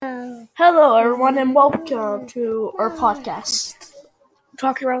Hello, everyone, and welcome to our podcast,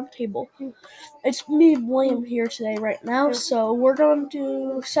 Talking Around the Table. It's me and William here today, right now, so we're going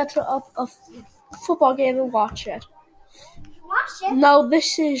to set up a football game and watch it. No,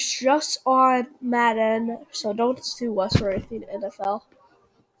 this is just on Madden, so don't sue us or anything, NFL.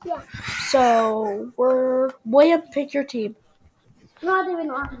 Yeah. So, William, pick your team. Not even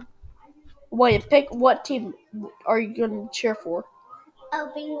one. William, pick what team are you going to cheer for? Oh,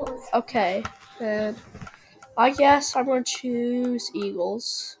 Bengals. Okay, then I guess I'm going to choose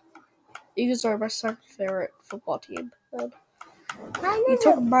Eagles. Eagles are my second favorite football team. You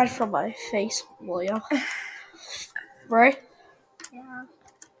took mine from my face, William. Right? Yeah.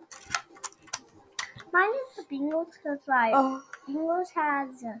 Mine is the Bengals because Bengals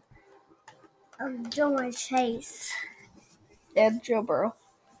has Joe Chase. And Joe Burrow.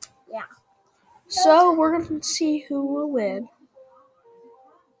 Yeah. So we're going to see who will win.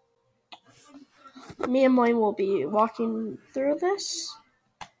 Me and William will be walking through this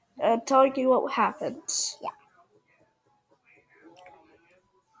and telling you what happens. Yeah.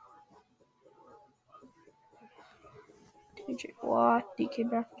 DJ Watt,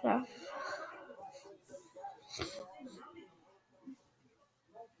 DK Metcalf.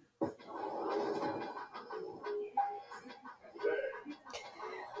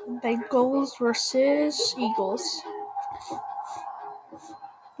 Bengals versus Eagles.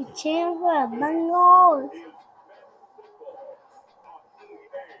 You cheer for the Bengals.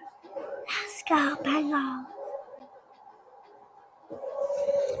 Let's go, Bengals.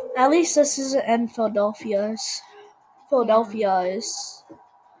 At least this isn't in Philadelphia's. Philadelphia is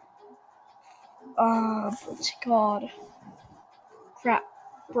what's it called? Crap.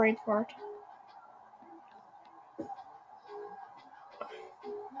 Brain fart.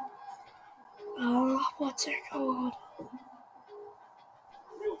 What's it called?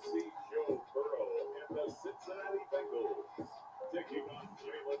 We'll see Joe Burrow and the Cincinnati Bengals taking on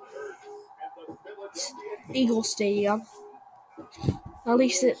Jalen Hurts and the Philadelphia Eagle Stadium. At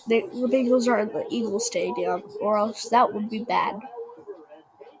least the Bengals are in the Eagle Stadium, or else that would be bad.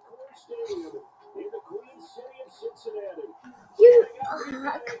 You,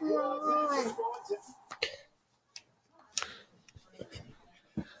 come on.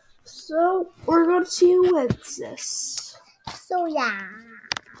 So we're going to see who wins this. So yeah.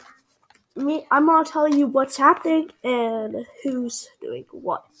 I'm going to tell you what's happening and who's doing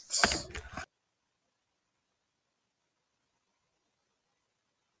what.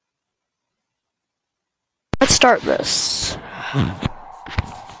 Let's start this.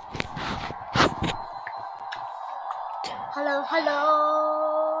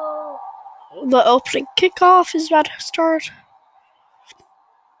 Hello. The opening kickoff is about to start.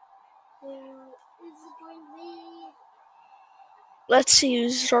 Who is it going to be? Let's see who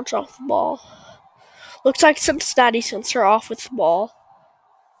starts off the ball. Looks like Cincinnati's going to start off with the ball.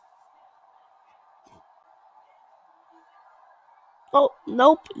 Oh,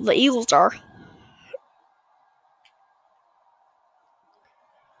 nope. The Eagles are.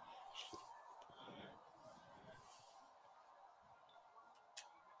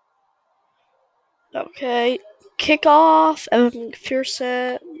 Okay. Kickoff. Evan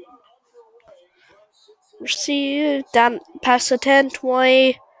McPherson. Receive. Down past the 10,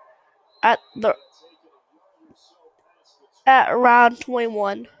 20. At around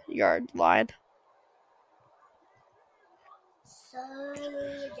 21-yard line. So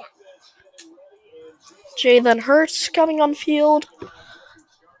yeah. Jalen Hurts coming on field.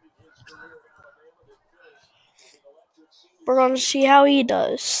 We're going to see how he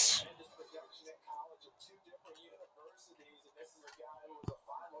does.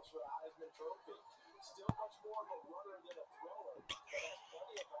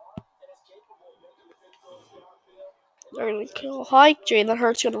 They're going to kill hike. Jalen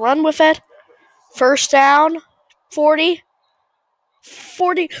Hurts going to run with it. First down. 40.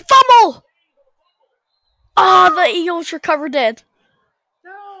 40. Fumble! Oh, the Eagles recovered it.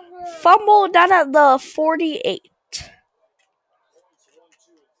 Fumble down at the 48.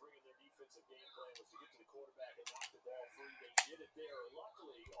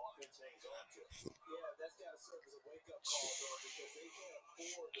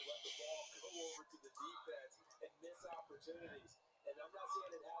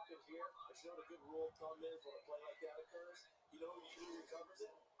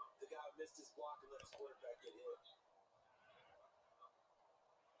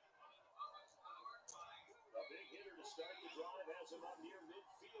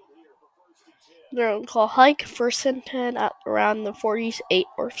 They're going to call hike. First and 10 at around the 48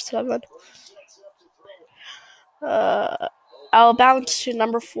 or 7. I'll bounce to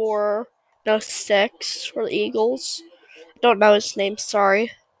number 4, no 6 for the Eagles. Don't know his name,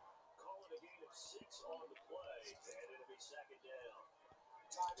 sorry.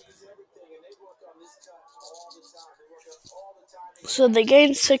 So they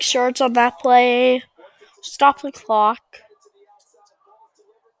gained 6 yards on that play. Stop the clock.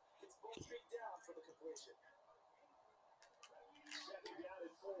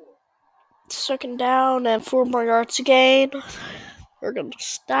 Second down and 4 more yards to gain. We're going to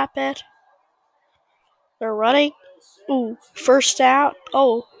stop it. They're running. Ooh, first down.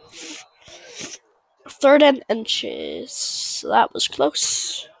 Oh, 3rd and inches. That was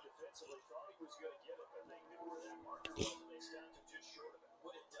close.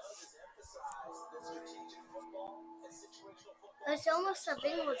 It's almost a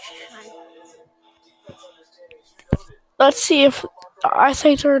English time. Let's see if I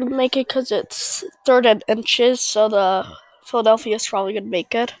think they're gonna make it because it's 3rd and inches. So the Philadelphia's probably gonna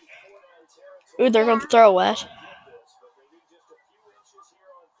make it. Ooh, they're gonna throw it.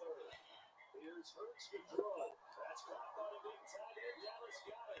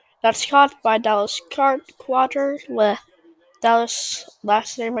 That's caught by Dallas Quater. Dallas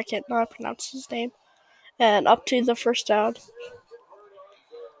last name I can't not pronounce his name. And up to the first down.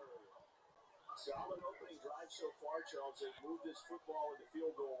 Solid opening drive so far, Charles. They've moved this football into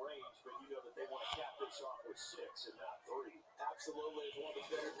field goal range, but you know that they want to cap this off with 6 and not 3. Absolutely, as one of the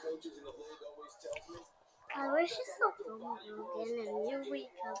better coaches in the league always tells me. I wish it's so fun again and you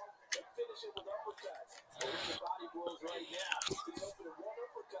wake up. And finish it with uppercuts. They're in the body blows right now. He's hoping to one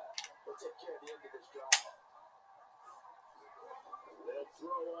uppercut. He'll take care of the end of this drive. They'll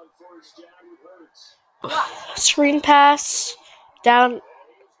throw on first down with Hurts. Screen pass. Down.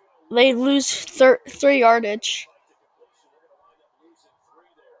 They lose 3 yardage.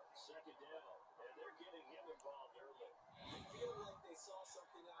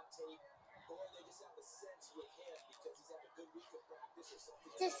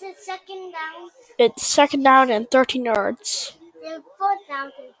 This is second down. It's 2nd down and 13 yards. Then 4th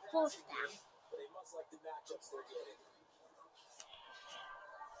down and 4th down.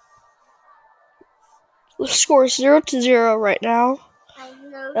 The score is 0-0 right now.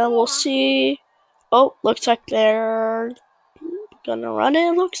 And we'll see. Oh, looks like they're gonna run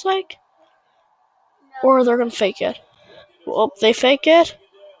it, looks like. Or they're gonna fake it. Well, they fake it.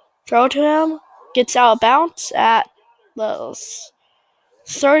 Throw to him. Gets out of bounds at the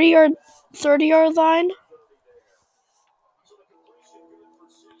 30-yard line.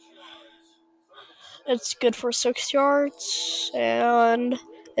 It's good for 6 yards. And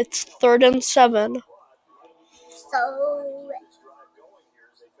it's 3rd and 7. So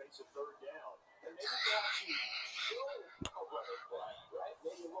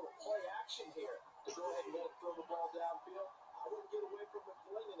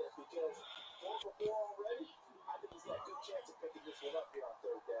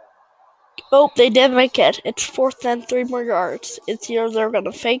Oh, they did make it. It's 4th and 3 more yards. It's either they're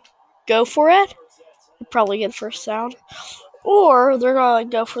gonna fake, go for it, probably get first down, or they're gonna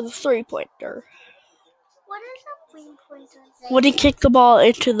go for the 3-pointer. what is a 3-pointer? When he kicked the ball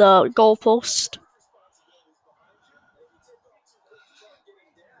into the goalpost.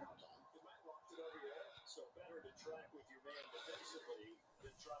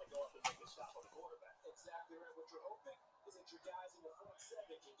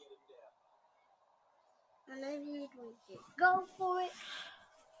 And then he would go for it.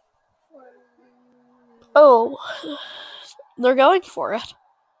 Oh, they're going for it.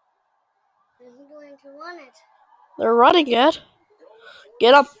 He's going to run it. They're running it.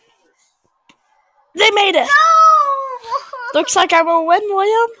 Get up. They made it. No! Looks like I'm gonna win,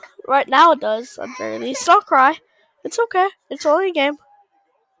 William. Right now it does, at the very least. Don't cry. It's okay. It's only a game.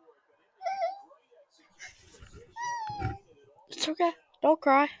 It's okay. Don't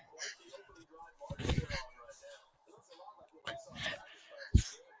cry.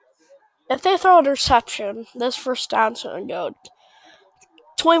 If they throw an interception, this first down's gonna go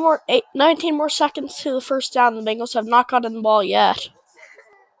 19 more seconds to the first down. The Bengals have not gotten the ball yet.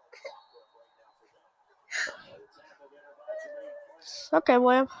 Okay,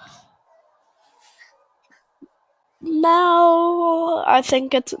 William. Now I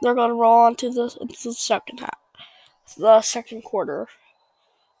think they're gonna roll into the second half, the second quarter.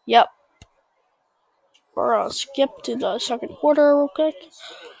 Yep. We're gonna skip to the second quarter real quick.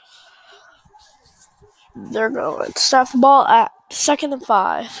 They're going to start the ball at 2nd and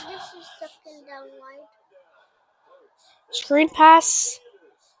 5. This is second down, right? Screen pass.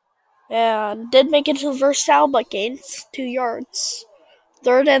 And did make it to the first down, but gains 2 yards.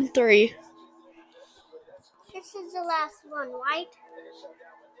 3rd and 3. This is the last one, right?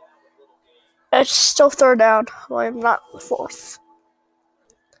 It's still third down. Well, I'm not fourth.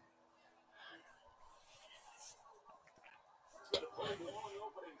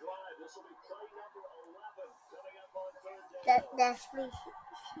 That's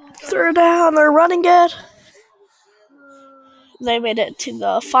Third down. They're running it. They made it to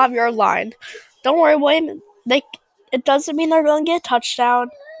the 5-yard line. Don't worry, William. It doesn't mean they're going to get a touchdown.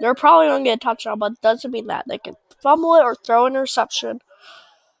 They're probably going to get a touchdown, but it doesn't mean that. They can fumble it or throw an interception.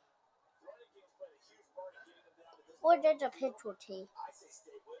 Or there's a penalty.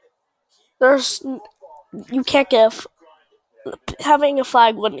 You can't give. Having a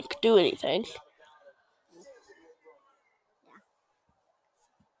flag wouldn't do anything.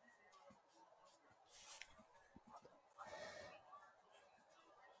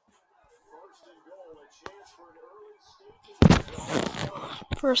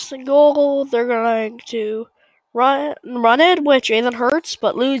 First and goal, they're going to run it with Jalen Hurts,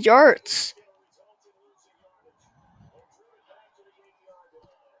 but lose yards.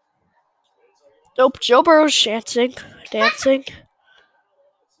 Nope, Joe Burrow's dancing.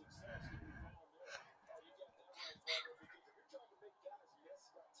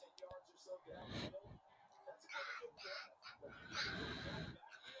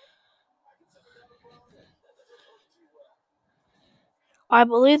 I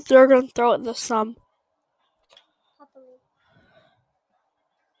believe they're going to throw it this time.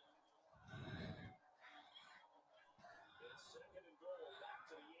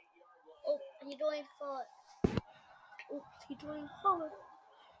 Oh, he's going forward.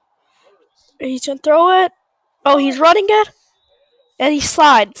 He's going to throw it. Oh, he's running it. And he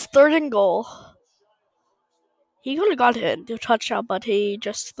slides. Third and goal. He could have got hit into a touchdown, but he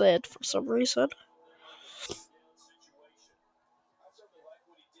just slid for some reason.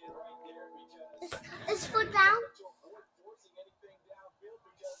 Is foot down?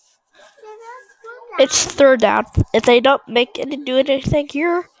 It's third down. If they don't do anything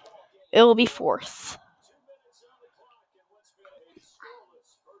here, it will be fourth.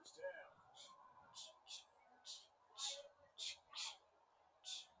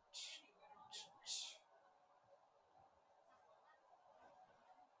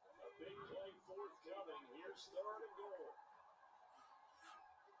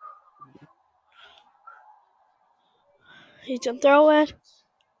 He's gonna throw it.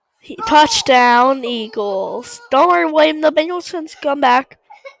 Touchdown, Eagles. Don't worry, William. The Bengals can come back.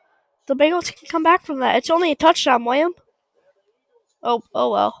 The Bengals can come back from that. It's only a touchdown, William. Oh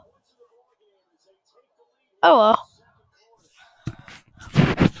well. Oh well.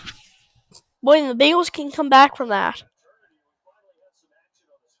 William, the Bengals can come back from that.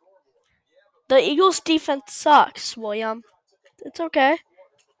 The Eagles' defense sucks, William. It's okay.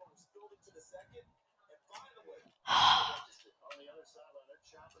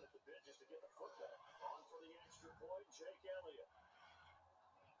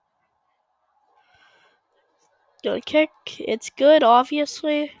 Good kick. It's good,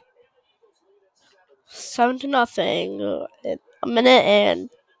 obviously. 7-0. A minute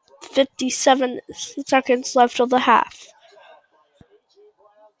and 57 seconds left of the half.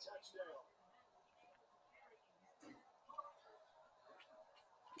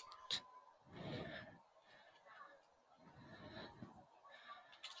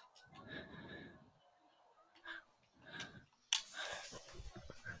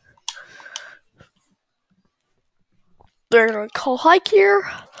 They're gonna call hike here.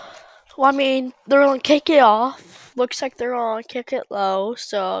 Well, I mean, they're gonna kick it off. Looks like they're gonna kick it low,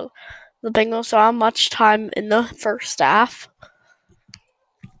 so the Bengals don't have much time in the first half.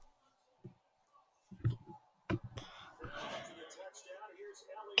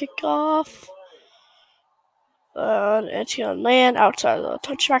 Kick off. It's gonna land outside of the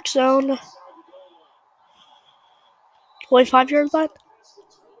touchback zone. 25-yard line?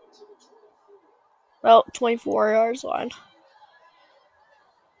 Oh, 24 yards line.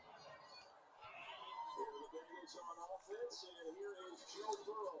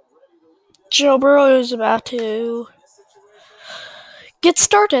 Joe Burrow is about to get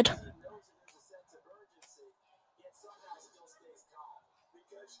started.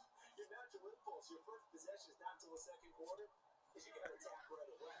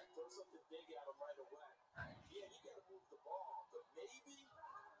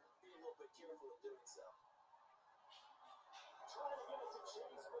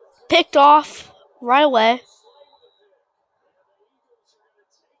 Picked off right away.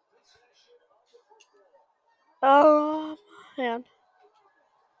 Man.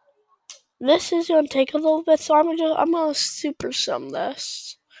 This is gonna take a little bit, so I'm gonna super sum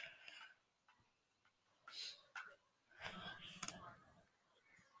this.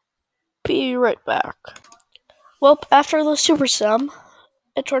 be right back. Well, after the super sum,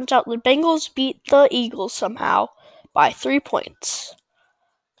 it turns out the Bengals beat the Eagles somehow by 3 points.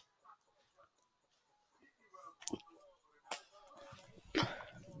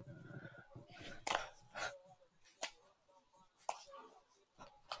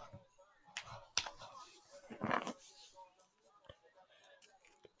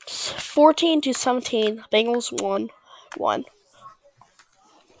 It's 14-17, Bengals won.